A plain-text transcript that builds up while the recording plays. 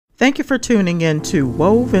Thank you for tuning in to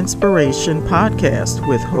Wove Inspiration Podcast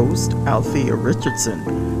with host Althea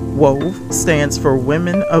Richardson. Wove stands for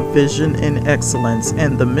Women of Vision and Excellence,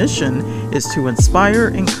 and the mission is to inspire,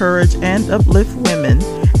 encourage, and uplift women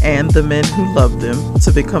and the men who love them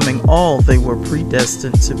to becoming all they were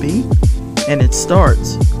predestined to be. And it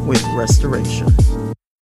starts with restoration.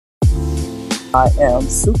 I am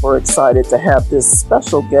super excited to have this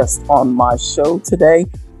special guest on my show today.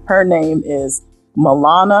 Her name is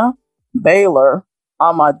Milana Baylor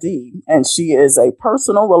Ahmadi, and she is a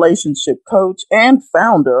personal relationship coach and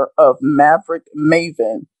founder of Maverick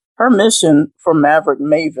Maven. Her mission for Maverick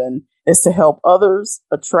Maven is to help others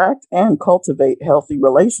attract and cultivate healthy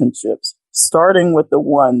relationships, starting with the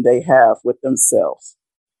one they have with themselves.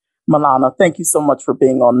 Milana, thank you so much for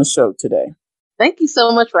being on the show today. Thank you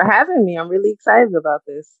so much for having me. I'm really excited about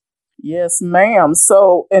this. Yes, ma'am.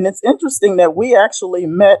 So, and it's interesting that we actually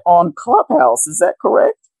met on Clubhouse. Is that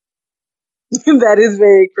correct? That is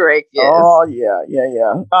very correct, yes. Oh, yeah.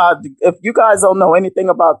 If you guys don't know anything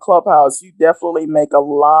about Clubhouse, you definitely make a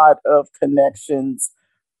lot of connections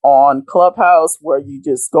on Clubhouse where you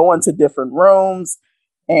just go into different rooms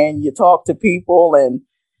and you talk to people. And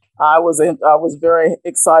I was very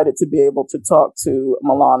excited to be able to talk to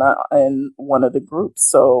Milana in one of the groups.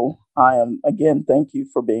 So thank you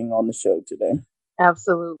for being on the show today.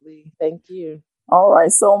 Absolutely. Thank you. All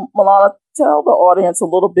right. So Milana, tell the audience a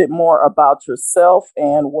little bit more about yourself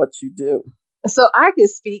and what you do. So I could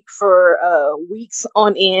speak for weeks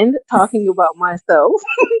on end talking about myself.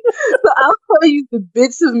 So I'll tell you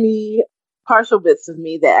the partial bits of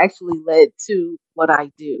me that actually led to what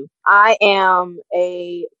I do. I am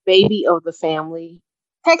a baby of the family.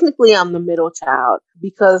 Technically, I'm the middle child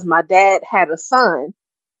because my dad had a son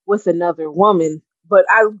with another woman, but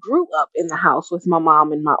I grew up in the house with my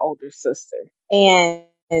mom and my older sister. And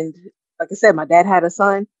like I said, my dad had a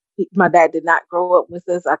son. My dad did not grow up with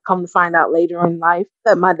us. I come to find out later in life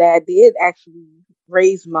that my dad did actually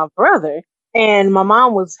raise my brother. And my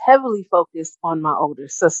mom was heavily focused on my older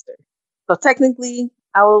sister. So technically,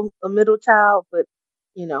 I was a middle child, but,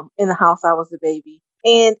 in the house, I was the baby.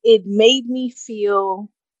 And it made me feel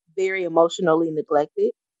very emotionally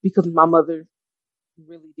neglected because my mother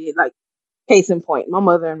really did. Like, case in point, my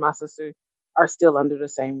mother and my sister are still under the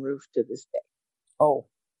same roof to this day. Oh,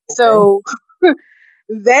 okay. So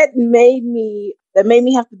that made me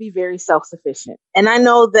have to be very self-sufficient. And I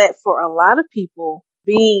know that for a lot of people,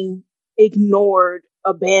 being ignored,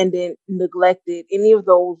 abandoned, neglected, any of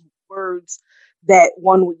those words that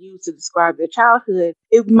one would use to describe their childhood,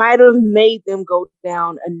 it might have made them go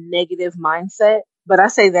down a negative mindset. But I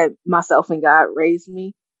say that myself and God raised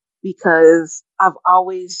me because I've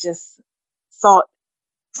always just thought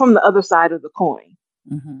from the other side of the coin.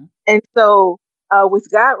 Mm-hmm. And so with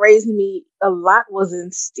God raising me, a lot was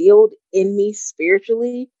instilled in me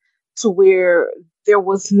spiritually to where there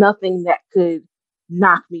was nothing that could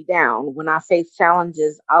knock me down. When I faced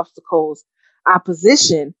challenges, obstacles,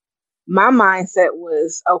 opposition, my mindset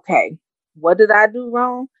was, okay, what did I do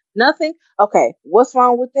wrong? Nothing. Okay, what's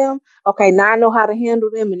wrong with them? Okay, now I know how to handle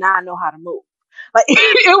them and now I know how to move. Like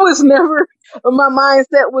it was never, my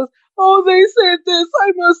mindset was, oh, they said this,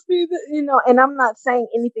 I must be and I'm not saying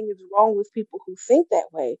anything is wrong with people who think that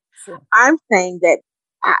way. Sure. I'm saying that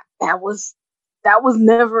that was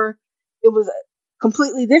never, it was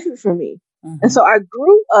completely different for me. Mm-hmm. And so I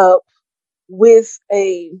grew up with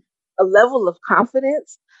a level of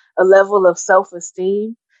confidence, a level of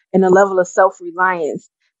self-esteem, and a level of self-reliance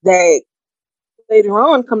that later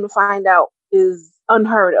on, come to find out, is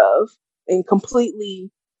unheard of and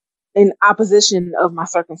completely in opposition of my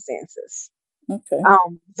circumstances. Okay.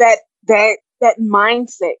 That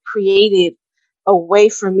mindset created a way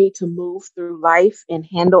for me to move through life and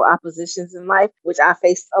handle oppositions in life, which I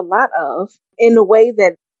faced a lot of, in a way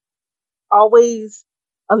that always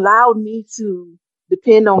allowed me to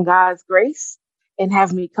depend on God's grace and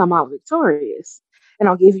have me come out victorious. And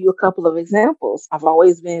I'll give you a couple of examples. I've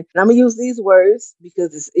always been, and I'm going to use these words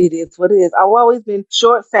because it is what it is. I've always been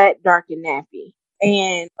short, fat, dark, and nappy.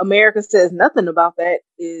 And America says nothing about that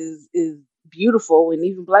is beautiful. And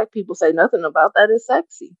even Black people say nothing about that is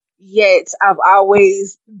sexy. Yet I've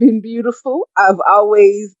always been beautiful. I've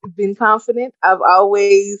always been confident. I've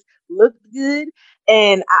always looked good.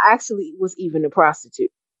 And I actually was even a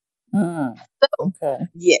prostitute. Okay.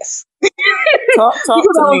 Yes. Talk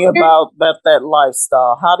to me about that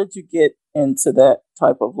lifestyle. How did you get into that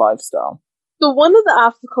type of lifestyle? So one of the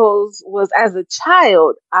obstacles was, as a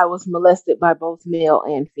child, I was molested by both male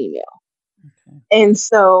and female. Okay. And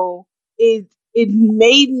so it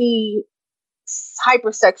made me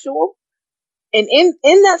hypersexual. And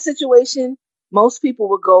in that situation, most people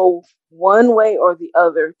would go one way or the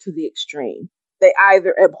other to the extreme. They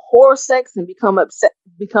either abhor sex and become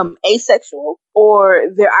asexual, or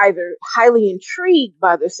they're either highly intrigued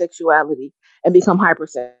by their sexuality and become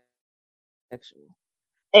hypersexual.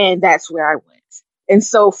 And that's where I went. And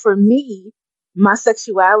so for me, my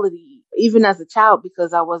sexuality, even as a child,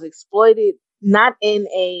 because I was exploited, not in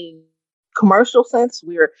a commercial sense,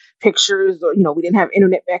 where pictures or, we didn't have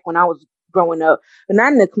internet back when I was growing up, but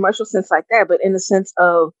not in a commercial sense like that, but in the sense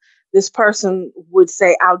of this person would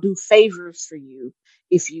say, I'll do favors for you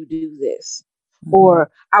if you do this, or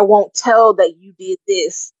I won't tell that you did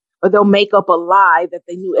this, or they'll make up a lie that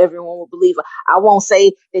they knew everyone would believe. I won't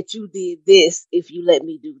say that you did this if you let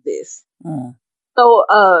me do this. So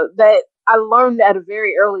that I learned at a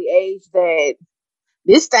very early age that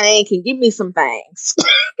this thing can give me some things.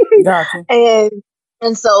 Gotcha.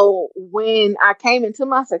 And so when I came into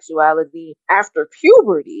my sexuality after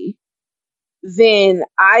puberty, then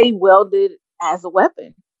I wielded it as a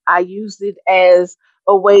weapon. I used it as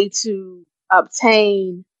a way to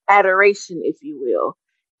obtain adoration, if you will.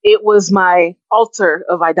 It was my altar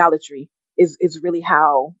of idolatry, is really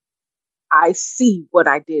how I see what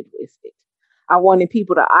I did with it. I wanted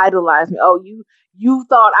people to idolize me. Oh, you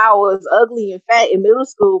thought I was ugly and fat in middle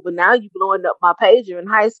school, but now you blowing up my pager in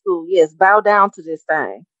high school. Yes, bow down to this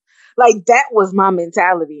thing. Like, that was my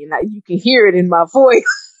mentality, and you can hear it in my voice.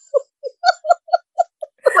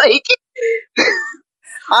 Like,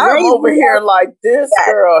 I'm over here like, this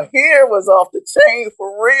girl here was off the chain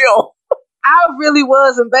for real. I really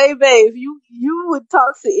was. And baby, if you would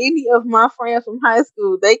talk to any of my friends from high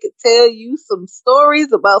school, they could tell you some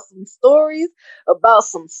stories about some stories about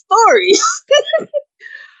some stories.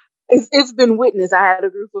 It's been witnessed. I had a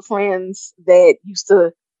group of friends that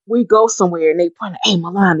we go somewhere and they point, hey,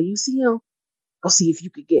 Milana, you see him? Go see if you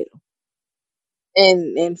could get him.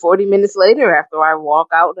 And 40 minutes later, after I walk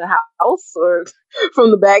out the house or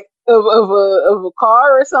from the back of a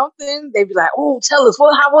car or something, they'd be like, "Oh, tell us,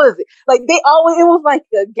 how was it?" Like, it was like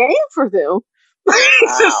a game for them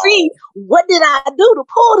to see what did I do to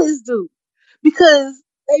pull this dude, because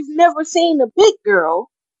they've never seen a big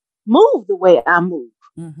girl move the way I move,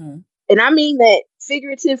 and I mean that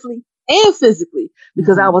figuratively and physically,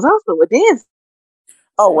 because I was also a dancer.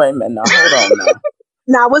 Oh, wait a minute! Now hold on now.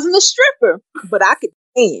 Now, I wasn't a stripper, but I could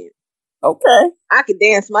dance. Okay. I could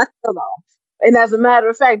dance my tail off. And as a matter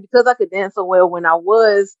of fact, because I could dance so well when I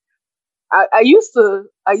used to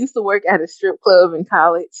work at a strip club in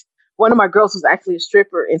college. One of my girls was actually a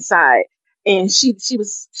stripper inside, and she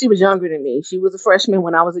was younger than me. She was a freshman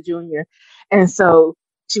when I was a junior. And so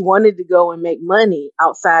she wanted to go and make money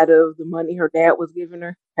outside of the money her dad was giving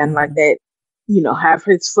her, and like that, have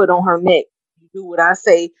his foot on her neck. You do what I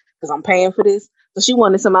say because I'm paying for this. So she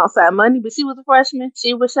wanted some outside money, but she was a freshman.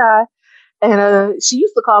 She was shy. And she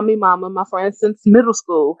used to call me mama. My friends since middle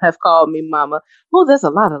school have called me mama. Well, there's a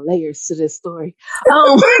lot of layers to this story.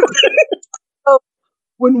 So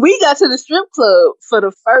when we got to the strip club for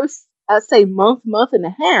the first, I'd say month and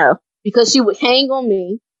a half, because she would hang on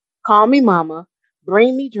me, call me mama,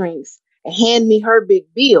 bring me drinks, and hand me her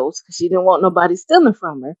big bills because she didn't want nobody stealing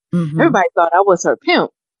from her. Everybody thought I was her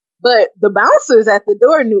pimp. But the bouncers at the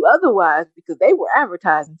door knew otherwise because they were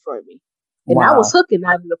advertising for me. And I was hooking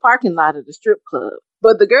out of the parking lot of the strip club.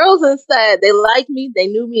 But the girls inside, they liked me, they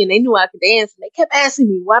knew me, and they knew I could dance. And they kept asking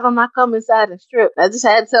me, why don't I come inside and strip? I just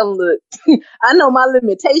had to tell them, look, I know my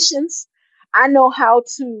limitations. I know how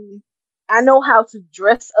to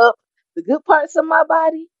dress up the good parts of my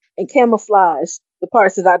body and camouflage the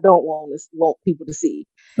parts that I don't want people to see.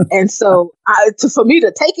 And so for me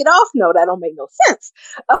to take it off, no, that don't make no sense.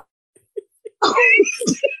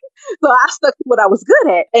 So I stuck to what I was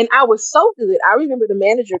good at, and I was so good. I remember the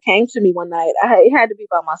manager came to me one night. It had to be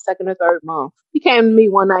about my second or third month. He came to me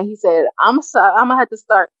one night. He said, I'm gonna have to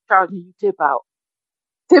start charging you tip out.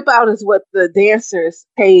 Tip out is what the dancers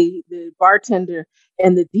pay the bartender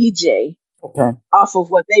and the DJ off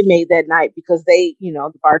of what they made that night, because they,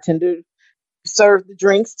 the bartender served the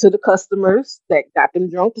drinks to the customers that got them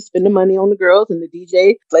drunk to spend the money on the girls, and the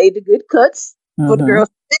DJ played the good cuts for the girls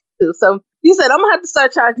to dance to. So he said, I'm going to have to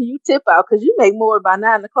start charging you tip out because you make more by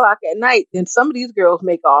 9 o'clock at night than some of these girls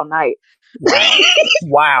make all night.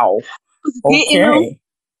 Wow. Okay.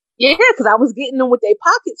 Yeah, because I was getting them with their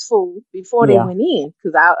pockets full before they went in,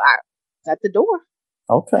 because I was at the door.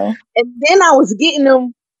 Okay. And then I was getting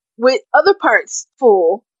them with other parts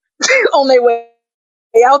full on their way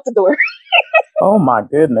out the door. Oh, my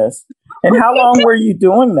goodness. And how long were you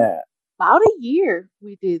doing that? About a year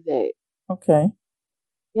we did that. Okay.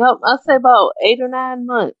 Yep, I'd say about 8 or 9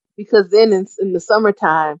 months, because then in the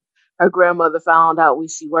summertime, her grandmother found out where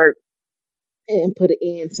she worked, and put an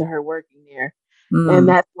end to her working there. And Mm.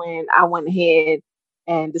 that's when I went ahead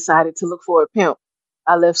and decided to look for a pimp.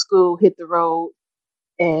 I left school, hit the road,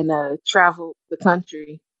 and traveled the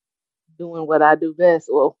country doing what I do best,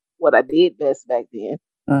 or what I did best back then.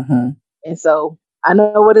 Mm-hmm. And so I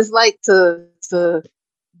know what it's like to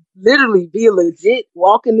literally be a legit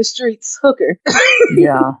walk in the streets hooker.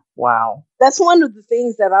 Yeah. Wow. That's one of the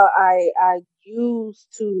things that I use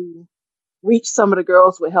to reach some of the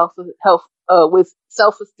girls with with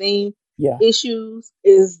self-esteem Yeah. issues,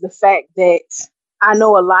 is the fact that I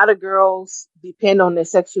know a lot of girls depend on their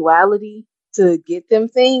sexuality to get them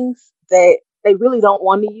things that they really don't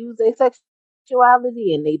want to use their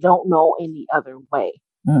sexuality, and they don't know any other way.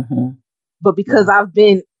 Mm-hmm. But because I've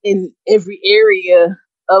been in every area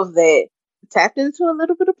of that, tapped into a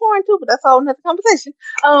little bit of porn too, but that's all another conversation.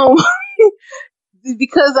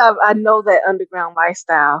 Because I know that underground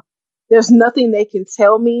lifestyle, there's nothing they can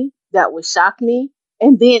tell me that would shock me.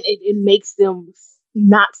 And then it makes them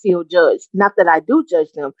not feel judged. Not that I do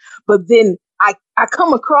judge them, but then I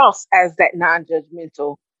come across as that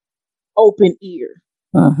non-judgmental, open ear.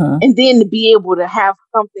 Mm-hmm. And then to be able to have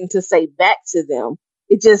something to say back to them,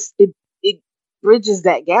 it bridges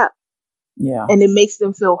that gap. Yeah. And it makes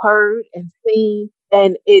them feel heard and seen,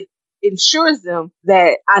 and it ensures them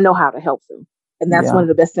that I know how to help them. And that's one of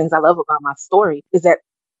the best things I love about my story, is that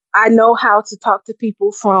I know how to talk to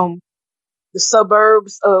people from the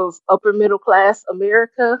suburbs of upper middle class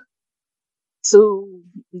America to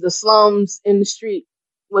the slums in the street.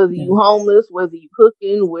 Whether you homeless, whether you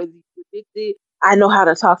cooking, whether you addicted, I know how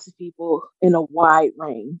to talk to people in a wide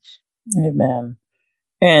range. Amen.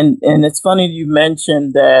 And it's funny you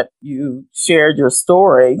mentioned that you shared your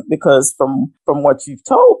story, because from what you've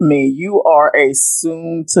told me, you are a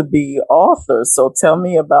soon to be author. So tell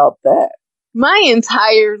me about that. My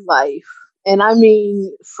entire life, and I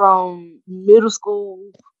mean from middle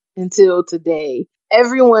school until today,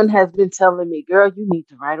 everyone has been telling me, girl, you need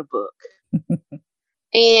to write a book.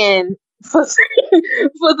 And for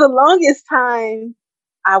the longest time,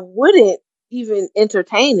 I wouldn't even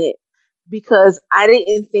entertain it, because I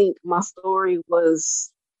didn't think my story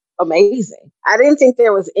was amazing. I didn't think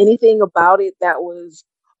there was anything about it that was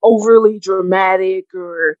overly dramatic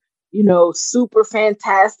or, super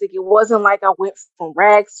fantastic. It wasn't like I went from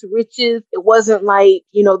rags to riches. It wasn't like,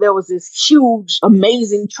 there was this huge,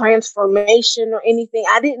 amazing transformation or anything.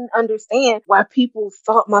 I didn't understand why people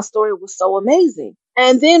thought my story was so amazing.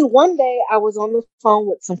 And then one day I was on the phone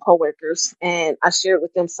with some coworkers, and I shared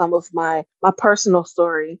with them some of my personal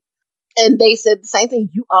story. And they said the same thing,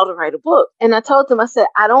 you ought to write a book. And I told them, I said,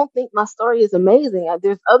 I don't think my story is amazing.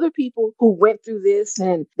 There's other people who went through this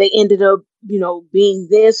and they ended up, being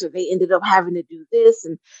this, or they ended up having to do this.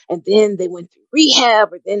 And then they went through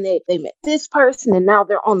rehab, or then they met this person, and now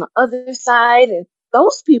they're on the other side. And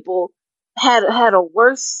those people had a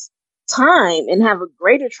worse time and have a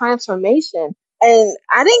greater transformation. And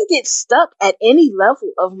I didn't get stuck at any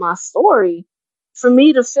level of my story for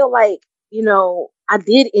me to feel like, I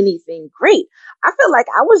did anything great. I feel like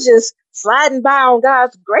I was just sliding by on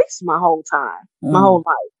God's grace my whole time, my whole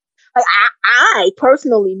life. Like I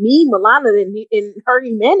personally, me, Milana, in her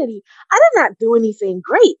humanity, I did not do anything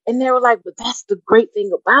great. And they were like, but that's the great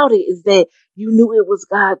thing about it, is that you knew it was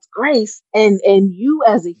God's grace. And you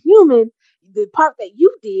as a human, the part that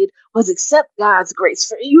you did was accept God's grace,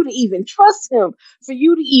 for you to even trust him, for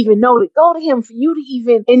you to even know to go to him, for you to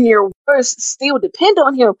even in your worst still depend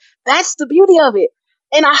on him. That's the beauty of it.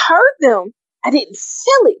 And I heard them. I didn't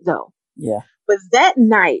feel it though. Yeah. But that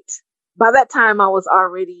night, by that time I was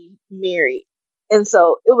already married. And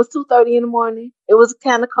so it was 2:30 in the morning. It was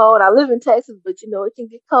kind of cold. I live in Texas, but it can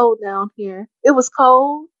get cold down here. It was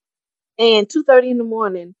cold. And 2:30 in the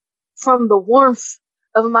morning, from the warmth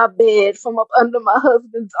of my bed, from up under my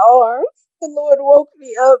husband's arms, the Lord woke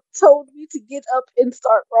me up, told me to get up and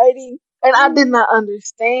start writing. And I did not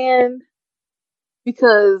understand,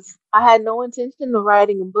 because I had no intention of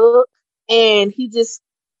writing a book. And he just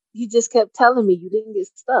kept telling me, you didn't get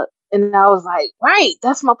stuck. And I was like, right,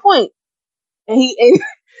 that's my point. And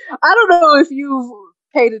I don't know if you've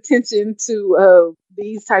paid attention to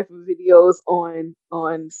these type of videos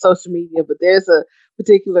on social media, but there's a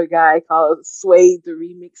particular guy called Suede the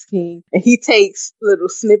Remix King, and he takes little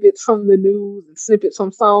snippets from the news and snippets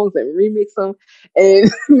from songs and remix them and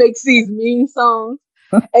makes these meme songs.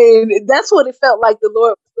 And that's what it felt like the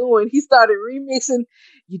Lord was doing. He started remixing,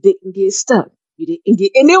 you didn't get stuck. You didn't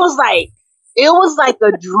get, and it was like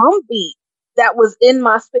a drum beat that was in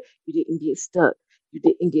my spirit. You didn't get stuck. You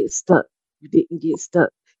didn't get stuck. You didn't get stuck.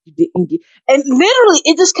 You didn't get, and literally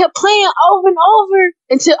it just kept playing over and over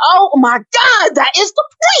until, oh my God, that is the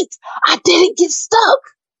point. I didn't get stuck.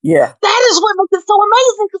 Yeah. That is what makes it so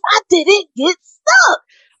amazing, because I didn't get stuck.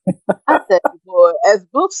 I said, boy, as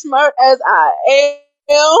book smart as I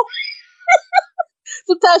am,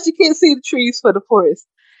 sometimes you can't see the trees for the forest.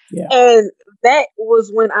 Yeah. And that was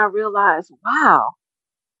when I realized, wow,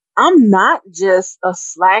 I'm not just a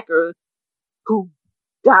slacker who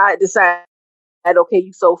God decided, okay,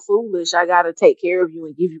 you so foolish, I got to take care of you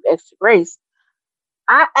and give you extra grace.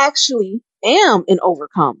 I actually am an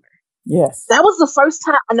overcomer. Yes. That was the first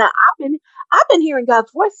time. Now I've been hearing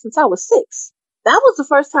God's voice since I was 6. That was the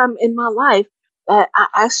first time in my life that I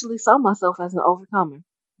actually saw myself as an overcomer.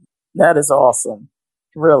 That is awesome.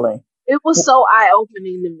 Really. It was so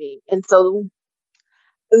eye-opening to me. And so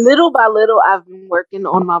little by little, I've been working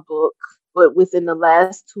on my book. But within the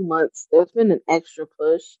last 2 months, there's been an extra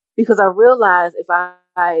push, because I realized if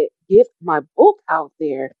I get my book out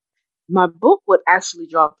there, my book would actually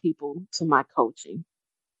draw people to my coaching.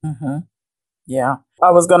 Mm-hmm. Yeah.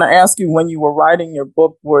 I was going to ask you, when you were writing your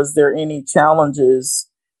book, was there any challenges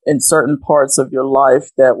in certain parts of your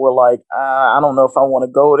life that were like, I don't know if I want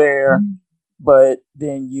to go there, but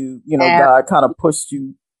then God kind of pushed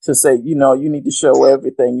you to say, you need to show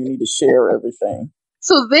everything, you need to share everything.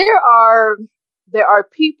 So there are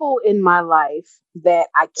people in my life that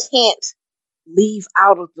I can't leave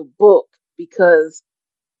out of the book, because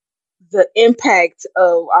the impact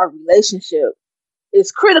of our relationship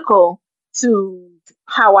is critical to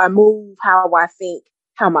how I move, how I think,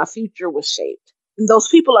 how my future was shaped. And those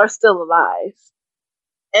people are still alive.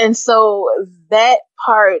 And so that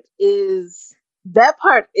part is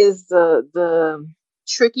the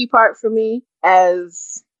tricky part for me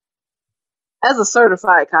as a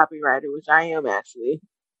certified copywriter, which I am actually.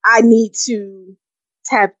 I need to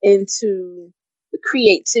tap into the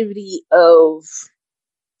creativity of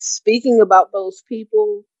speaking about those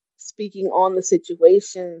people, speaking on the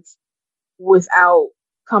situations without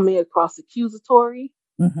coming across accusatory.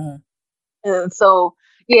 Mm-hmm. And so,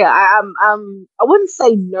 yeah, I wouldn't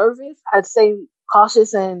say nervous. I'd say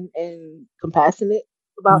cautious and compassionate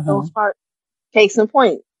about those parts. Case in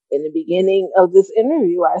point, in the beginning of this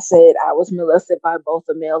interview, I said I was molested by both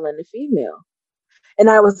a male and a female. And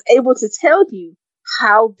I was able to tell you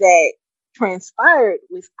how that transpired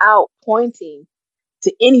without pointing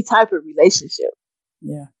to any type of relationship.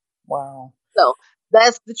 Yeah. Wow. So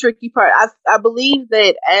that's the tricky part. I believe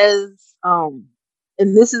that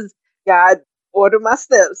and this is, God, order my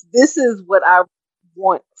steps. This is what I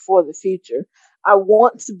want for the future. I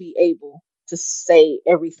want to be able to say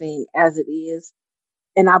everything as it is.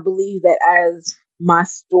 And I believe that as my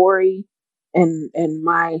story and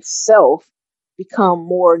myself become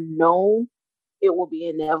more known, it will be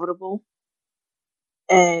inevitable.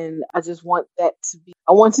 And I just want I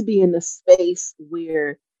want to be in a space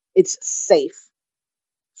where it's safe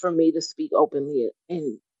for me to speak openly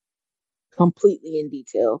and completely in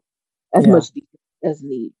detail, as much detail as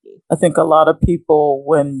need be. I think a lot of people,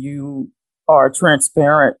 when you are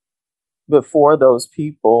transparent before those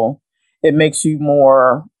people, it makes you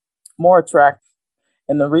more attractive.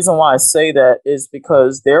 And the reason why I say that is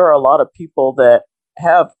because there are a lot of people that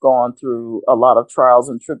have gone through a lot of trials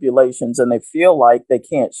and tribulations, and they feel like they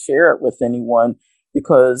can't share it with anyone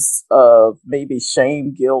because of maybe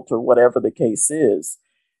shame, guilt, or whatever the case is.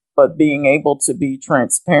 But being able to be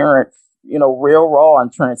transparent, real raw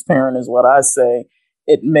and transparent is what I say.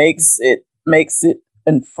 It makes it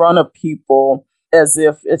in front of people as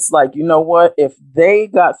if it's like, you know what, if they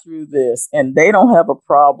got through this and they don't have a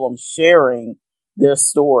problem sharing their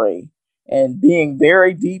story and being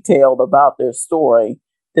very detailed about their story,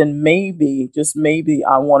 then maybe, just maybe,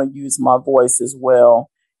 I want to use my voice as well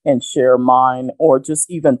and share mine, or just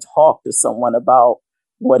even talk to someone about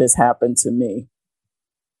what has happened to me.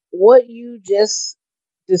 What you just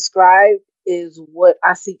described is what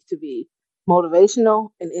I seek to be: motivational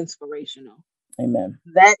and inspirational. Amen.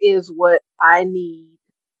 That is what I need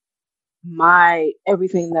my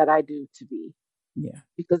everything that I do to be. Yeah.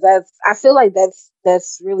 Because I feel like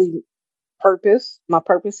that's really purpose. My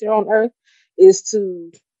purpose here on earth is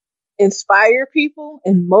to inspire people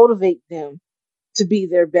and motivate them to be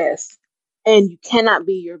their best. And you cannot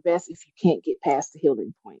be your best if you can't get past the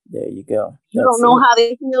healing point. There you go. You don't know how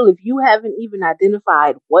to heal if you haven't even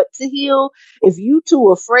identified what to heal. If you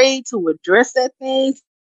too afraid to address that thing,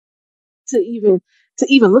 to even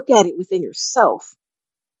look at it within yourself.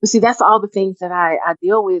 But see, that's all the things that I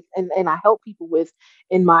deal with and I help people with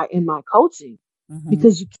in my coaching.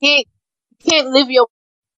 Because you can't live your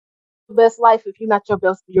best life if you're not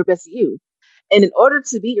your best you. And in order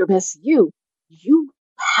to be your best you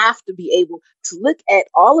have to be able to look at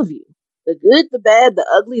all of you, the good, the bad, the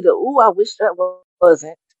ugly, the ooh, I wish that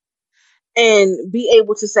wasn't, and be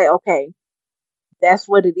able to say, okay, that's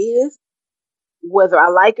what it is. Whether I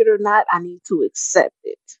like it or not, I need to accept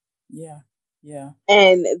it. Yeah. Yeah.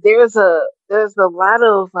 And there's a lot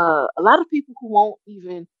of people who won't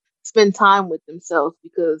even spend time with themselves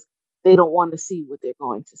because they don't want to see what they're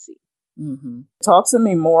going to see. Mm-hmm. Talk to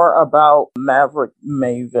me more about Maverick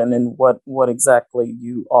Maven and what exactly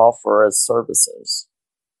you offer as services.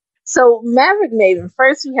 So Maverick Maven,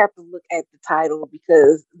 first you have to look at the title,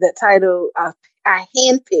 because that title I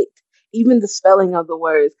handpicked, even the spelling of the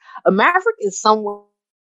words. A Maverick is someone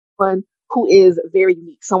who is very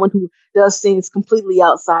unique, someone who does things completely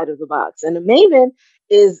outside of the box. And a Maven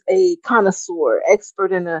is a connoisseur,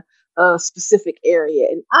 expert in a specific area.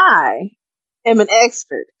 And I am an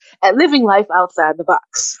expert at living life outside the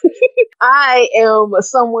box. I am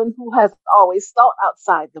someone who has always thought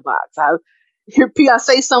outside the box. I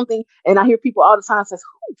say something, and I hear people all the time say,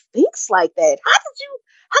 "Who thinks like that?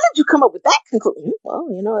 How did you come up with that conclusion?" Well,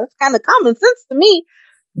 it's kind of common sense to me,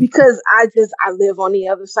 because I live on the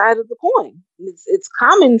other side of the coin. It's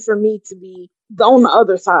common for me to be on the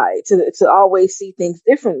other side, to always see things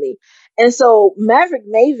differently. And so Maverick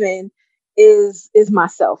Maven is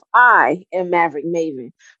myself. I am Maverick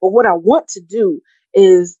Maven. But what I want to do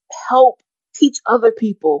is help teach other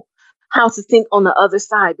people how to think on the other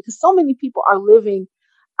side, because so many people are living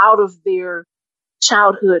out of their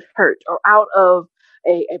childhood hurt, or out of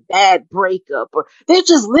a bad breakup, or they're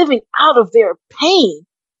just living out of their pain.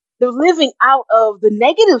 They're living out of the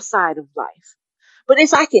negative side of life. But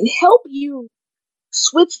if I can help you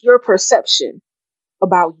switch your perception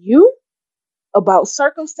about you, about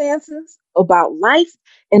circumstances, about life,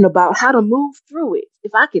 and about how to move through it,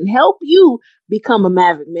 if I can help you become a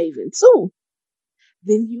Maverick Maven too,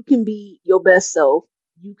 then you can be your best self,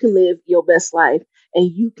 you can live your best life, and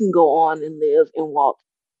you can go on and live and walk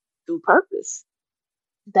through purpose.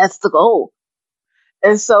 That's the goal.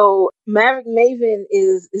 And so Maverick Maven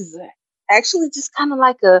is actually just kind of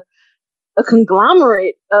like a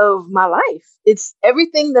conglomerate of my life. It's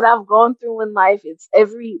everything that I've gone through in life. It's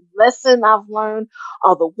every lesson I've learned,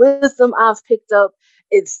 all the wisdom I've picked up.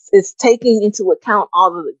 It's taking into account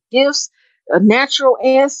all of the gifts, natural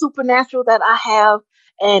and supernatural, that I have,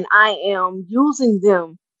 and I am using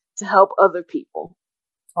them to help other people.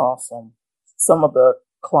 Awesome. Some of the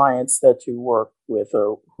clients that you work with,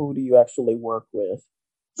 or who do you actually work with?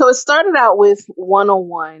 So it started out with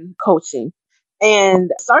one-on-one coaching,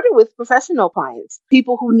 and started with professional clients,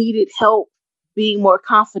 people who needed help being more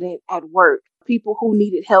confident at work, people who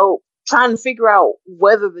needed help trying to figure out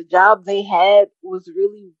whether the job they had was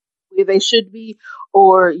really where they should be,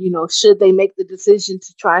 or, should they make the decision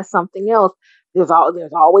to try something else. There's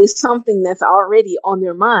always something that's already on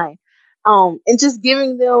their mind. And just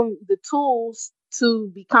giving them the tools to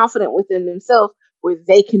be confident within themselves, where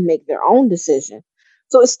they can make their own decision.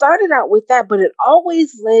 So it started out with that, but it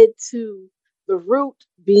always led to the root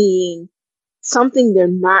being something they're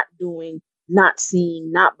not doing, not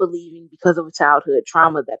seeing, not believing, because of a childhood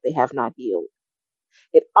trauma that they have not healed.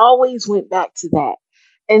 It always went back to that.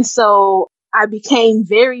 And so I became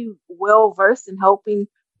very well versed in helping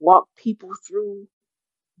walk people through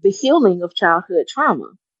the healing of childhood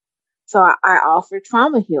trauma. So I offer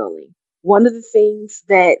trauma healing. One of the things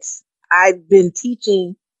that I've been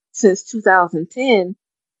teaching since 2010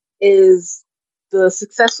 is the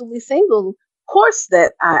Successfully Single course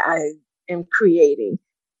that I am creating.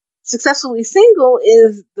 Successfully Single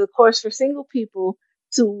is the course for single people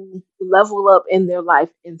to level up in their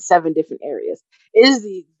life in 7 different areas. It is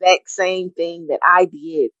the exact same thing that I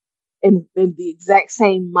did, and the exact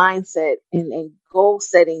same mindset and goal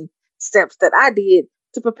setting steps that I did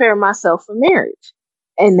to prepare myself for marriage.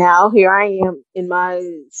 And now here I am in my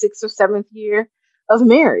 6th or 7th year of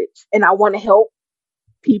marriage, and I want to help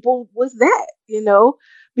people with that,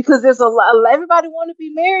 because there's a lot. Everybody want to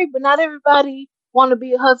be married, but not everybody want to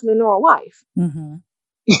be a husband or a wife. Mm-hmm.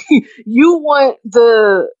 You want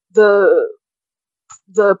the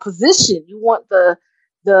position, you want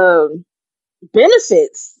the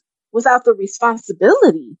benefits without the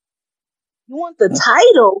responsibility. You want the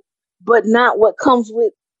title, but not what comes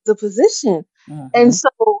with the position. Mm-hmm. And so,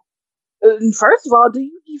 first of all, do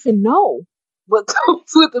you even know what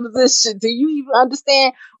comes with the position? Do you even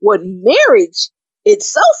understand what marriage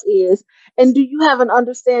itself is? And do you have an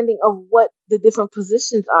understanding of what the different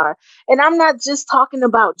positions are? And I'm not just talking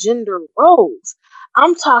about gender roles.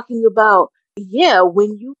 I'm talking about,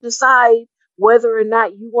 when you decide whether or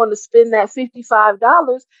not you want to spend that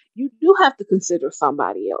 $55, you do have to consider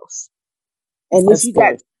somebody else. And if you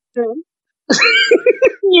got children,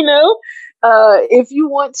 You know, if you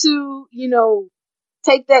want to,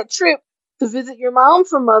 take that trip to visit your mom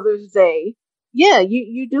for Mother's Day, yeah,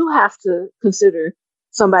 you do have to consider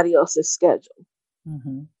somebody else's schedule.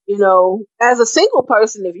 Mm-hmm. As a single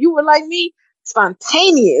person, if you were like me,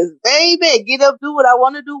 spontaneous, baby, get up, do what I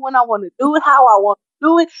want to do when I want to do it, how I want to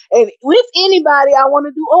do it, and with anybody I want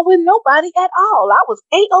to do, or with nobody at all. I was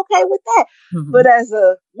okay with that. Mm-hmm. But as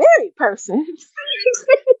a married person,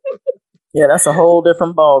 yeah, that's a whole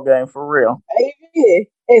different ball game for real. baby.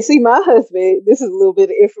 And see, my husband, this is a little bit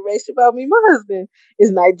of information about me. My husband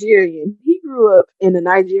is Nigerian. He grew up in a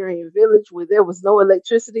Nigerian village where there was no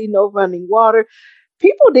electricity, no running water.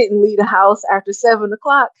 People didn't leave the house after 7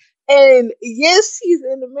 o'clock. And yes, he's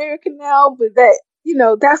in America now, but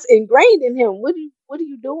that's ingrained in him. What are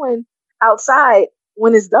you doing outside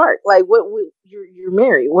when it's dark? Like, you're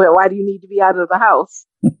married. Why do you need to be out of the house?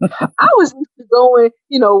 I was used to going,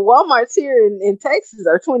 Walmart's here in Texas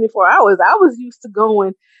are 24 hours. I was used to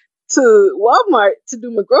going to Walmart to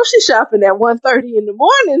do my grocery shopping at 1:30 in the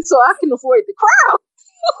morning so I can avoid the crowd.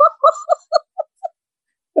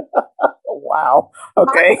 Wow.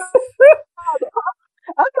 Okay.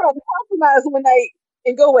 I'm trying to compromise one night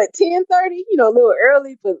and go at 10:30, a little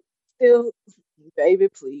early, but still, baby,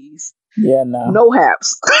 please. Yeah, no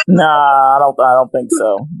haps. Nah, I don't think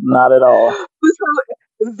so. Not at all. So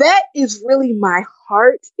that is really my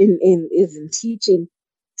heart is in teaching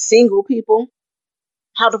single people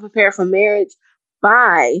how to prepare for marriage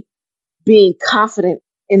by being confident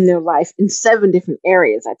in their life in 7 different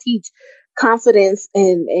areas. I teach confidence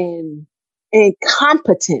and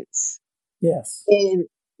competence. Yes. In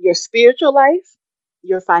your spiritual life,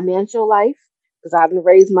 your financial life, because I've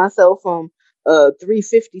raised myself from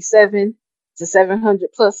 357 to 700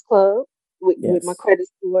 plus club with my credit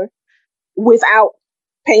score without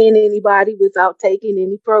paying anybody, without taking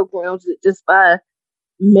any programs, just by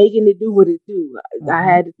making it do what it do. Mm-hmm. I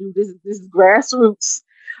had to do this. This is grassroots.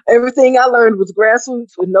 Everything I learned was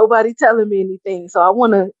grassroots with nobody telling me anything. So I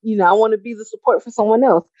want to be the support for someone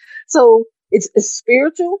else. So it's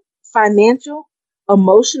spiritual, financial,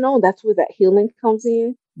 emotional. That's where that healing comes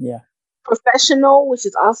in. Yeah. Professional, which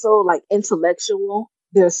is also like intellectual.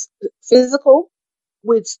 There's physical,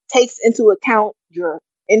 which takes into account your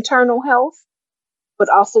internal health, but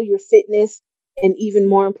also your fitness, and even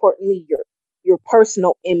more importantly, your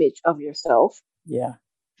personal image of yourself. Yeah.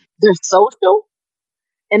 There's social,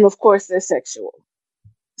 and of course, there's sexual.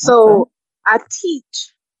 So I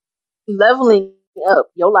teach leveling up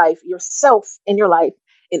your life, yourself in your life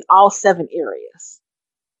in all 7 areas.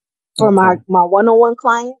 For my one-on-one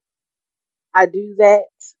client, I do that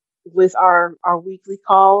with our weekly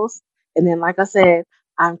calls. And then, like I said,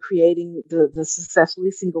 I'm creating the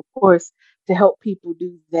Successfully Single course to help people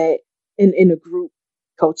do that in a group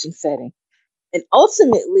coaching setting. And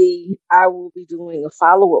ultimately, I will be doing a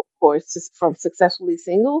follow-up course from Successfully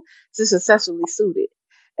Single to Successfully Suited.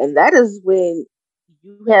 And that is when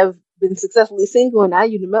you have been successfully single and now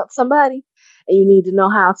you met somebody and you need to know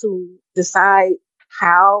how to decide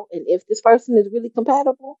how and if this person is really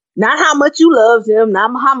compatible. Not how much you love them, not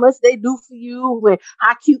how much they do for you, and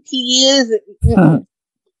how cute he is.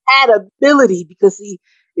 Compatibility, because see,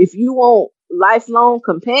 if you want lifelong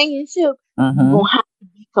companionship, you're going to have to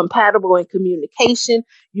be compatible in communication.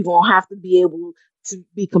 You're going to have to be able to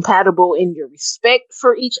be compatible in your respect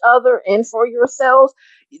for each other and for yourselves.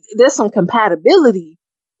 There's some compatibility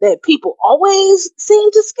that people always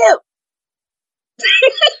seem to skip.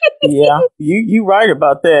 Yeah, you right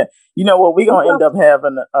about that. You know what? We're going to end up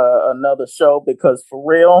having another show, because for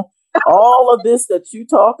real, all of this that you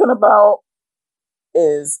talking about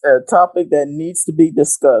is a topic that needs to be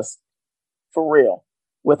discussed for real.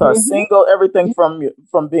 With our single, everything from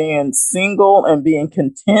being single and being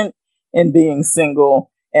content in being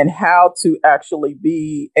single, and how to actually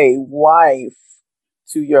be a wife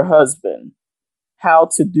to your husband. How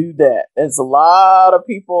to do that. There's a lot of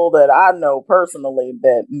people that I know personally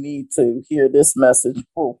that need to hear this message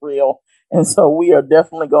for real. And so we are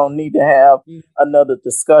definitely going to need to have another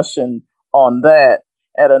discussion on that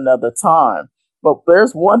at another time. But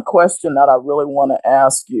there's one question that I really want to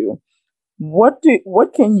ask you. What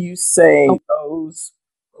can you say to those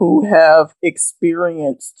who have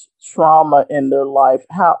experienced trauma in their life?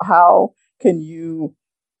 How can you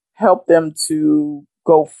help them to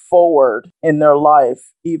go forward in their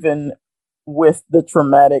life, even with the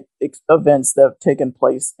traumatic events that have taken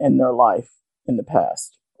place in their life in the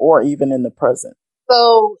past or even in the present?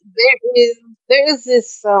 So there is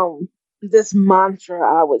this mantra,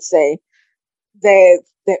 I would say, that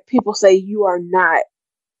people say you are not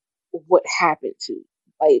what happened to you.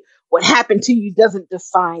 Like, what happened to you doesn't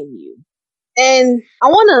define you. And I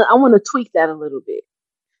wanna tweak that a little bit,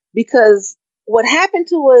 because what happened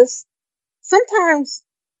to us, sometimes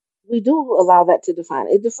we do allow that to define.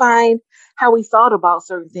 It defined how we thought about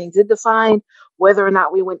certain things. It defined whether or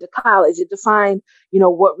not we went to college. It defined,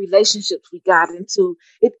 what relationships we got into.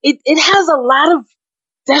 It has a lot of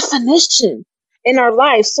definition in our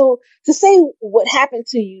life. So to say what happened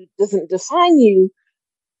to you doesn't define you,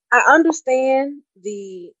 I understand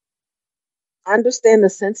the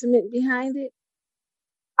sentiment behind it.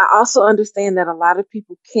 I also understand that a lot of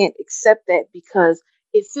people can't accept that because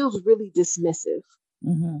it feels really dismissive.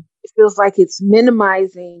 Mm-hmm. It feels like it's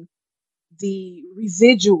minimizing the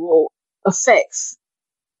residual effects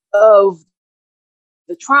of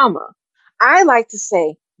the trauma. I like to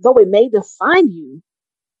say, though it may define you,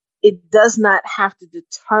 it does not have to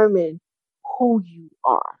determine who you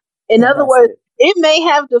are. In And other that's words, it. it may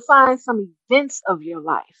have defined some events of your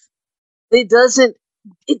life. It doesn't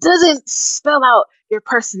spell out your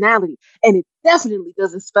personality, and it definitely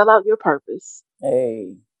doesn't spell out your purpose.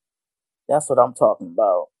 Hey, that's what I'm talking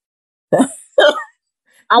about.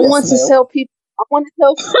 I Yes, want to ma'am. tell people, I want to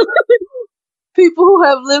tell people who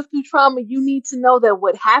have lived through trauma, you need to know that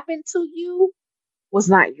what happened to you was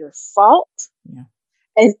not your fault. Yeah.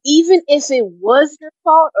 And even if it was your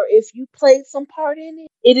fault or if you played some part in it,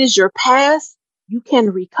 it is your past. You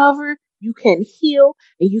can recover, you can heal,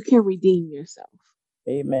 and you can redeem yourself.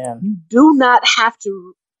 Amen. You do not have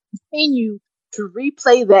to continue to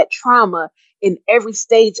replay that trauma in every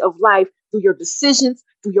stage of life through your decisions,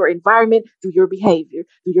 through your environment, through your behavior,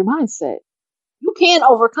 through your mindset. You can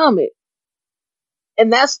overcome it.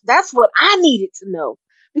 And that's what I needed to know.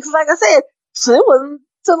 Because like I said, so it wasn't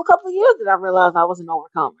until a couple of years that I realized I was an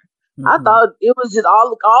overcomer. I Mm-hmm. thought it was just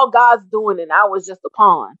all God's doing and I was just a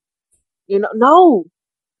pawn. No.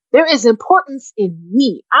 There is importance in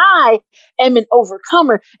me. I am an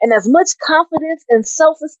overcomer. And as much confidence and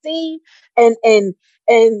self-esteem and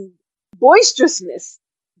boisterousness,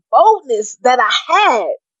 boldness that I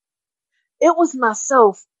had, it was my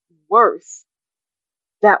self-worth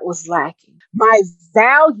that was lacking. My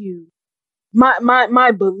value,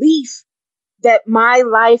 my belief that my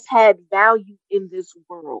life had value in this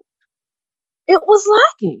world, it was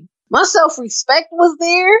lacking. My self-respect was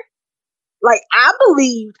there. Like, I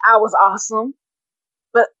believed I was awesome,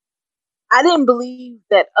 but I didn't believe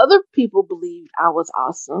that other people believed I was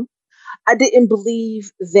awesome. I didn't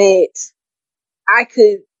believe that I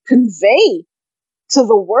could convey to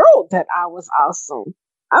the world that I was awesome.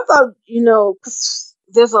 I thought, 'cause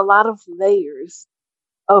there's a lot of layers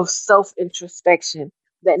of self introspection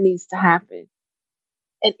that needs to happen.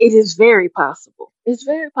 And it is very possible. It's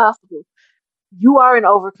very possible. You are an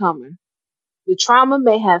overcomer. The trauma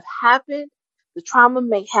may have happened. The trauma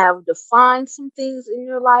may have defined some things in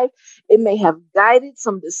your life. It may have guided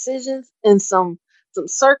some decisions and some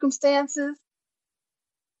circumstances.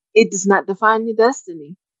 It does not define your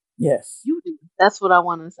destiny. Yes. You do. That's what I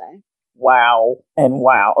want to say. Wow. And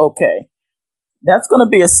wow. Okay. That's going to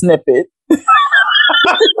be a snippet. And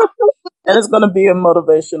it's going to be a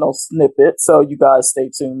motivational snippet. So you guys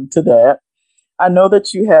stay tuned to that. I know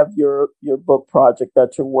that you have your book project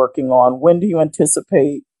that you're working on. When do you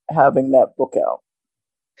anticipate having that book out?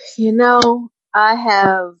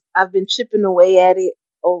 I've been chipping away at it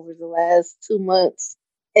over the last 2 months.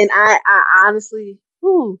 And I honestly,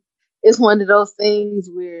 it's one of those things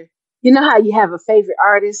where, you know how you have a favorite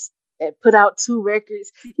artist that put out 2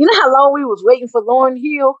 records? You know how long we was waiting for Lauryn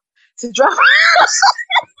Hill to drop?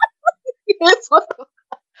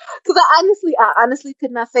 Because I honestly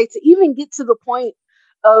could not say, to even get to the point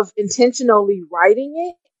of intentionally writing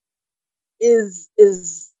it is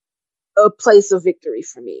a place of victory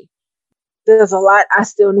for me. There's a lot I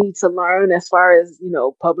still need to learn as far as,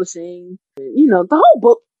 publishing, the whole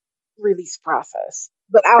book release process.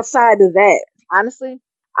 But outside of that, honestly,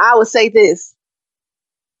 I would say this: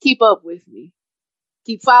 keep up with me.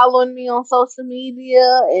 Keep following me on social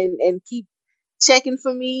media and keep checking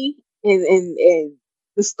for me, and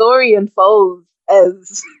the story unfolds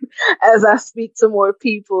as as I speak to more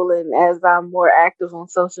people and as I'm more active on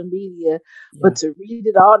social media. Yeah. But to read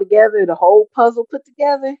it all together, the whole puzzle put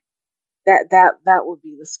together, that would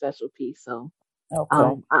be the special piece. So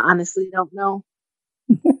Okay. I honestly don't know.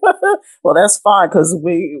 Well, that's fine because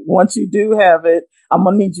once you do have it, I'm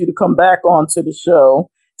gonna need you to come back onto the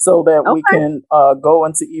show so that we Okay. can go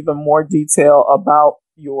into even more detail about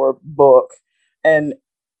your book. And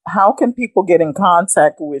how can people get in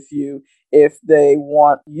contact with you if they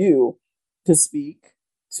want you to speak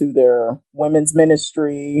to their women's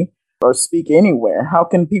ministry or speak anywhere? How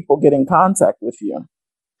can people get in contact with you?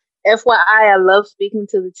 FYI, I love speaking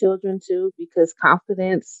to the children too, because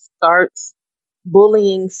confidence starts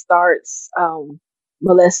bullying starts,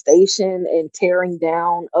 molestation and tearing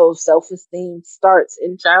down of self-esteem starts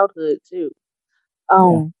in childhood too.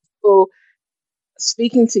 Yeah. So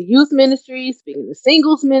speaking to youth ministries, speaking to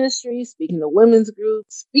singles ministries, speaking to women's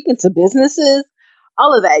groups, speaking to businesses,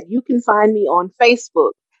 all of that, you can find me on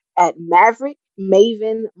Facebook at Maverick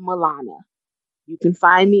Maven Milana. You can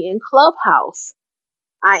find me in Clubhouse.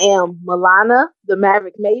 I am Milana, the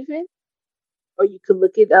Maverick Maven, or you can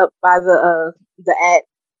look it up by the at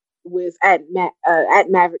with at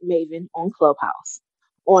Maverick Maven on Clubhouse.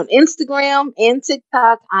 On Instagram and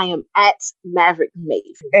TikTok, I am at Maverick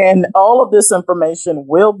Maven. And all of this information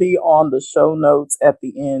will be on the show notes at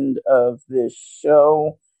the end of this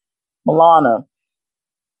show. Milana,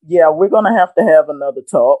 yeah, we're going to have another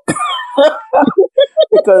talk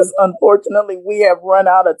because unfortunately we have run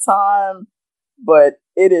out of time, but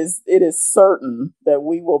it is certain that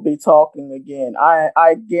we will be talking again.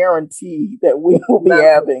 I guarantee that we will be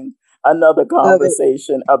having another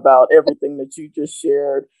conversation about everything that you just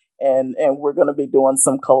shared, and we're going to be doing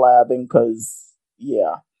some collabing because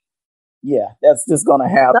that's just going to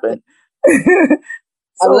happen.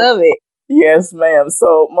 I love it. Yes, ma'am.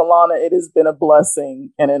 So, Milana, it has been a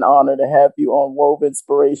blessing and an honor to have you on Wove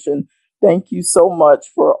Inspiration. Thank you so much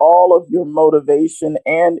for all of your motivation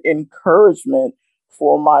and encouragement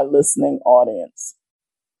for my listening audience.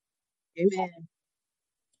 Amen.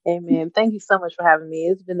 Amen. Thank you so much for having me.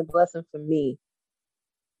 It's been a blessing for me.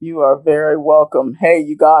 You are very welcome. Hey,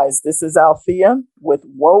 you guys, this is Althea with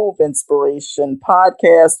Wove Inspiration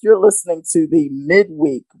Podcast. You're listening to the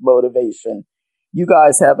Midweek Motivation. You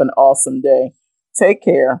guys have an awesome day. Take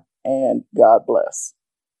care and God bless.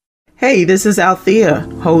 Hey, this is Althea,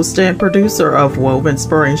 host and producer of Wove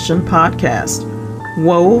Inspiration Podcast.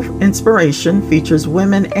 Wove Inspiration features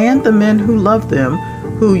women and the men who love them,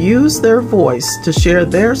 who use their voice to share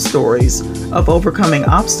their stories of overcoming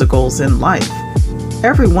obstacles in life.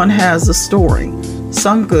 Everyone has a story,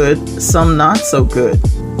 some good, some not so good.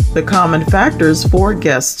 The common factors for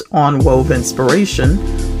guests on Wove Inspiration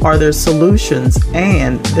are their solutions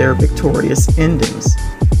and their victorious endings.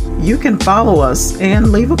 You can follow us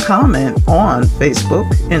and leave a comment on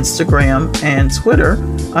Facebook, Instagram, and Twitter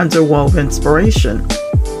under Wove Inspiration.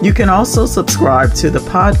 You can also subscribe to the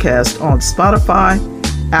podcast on Spotify,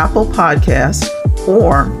 Apple Podcasts,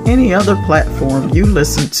 or any other platform you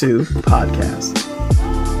listen to podcasts.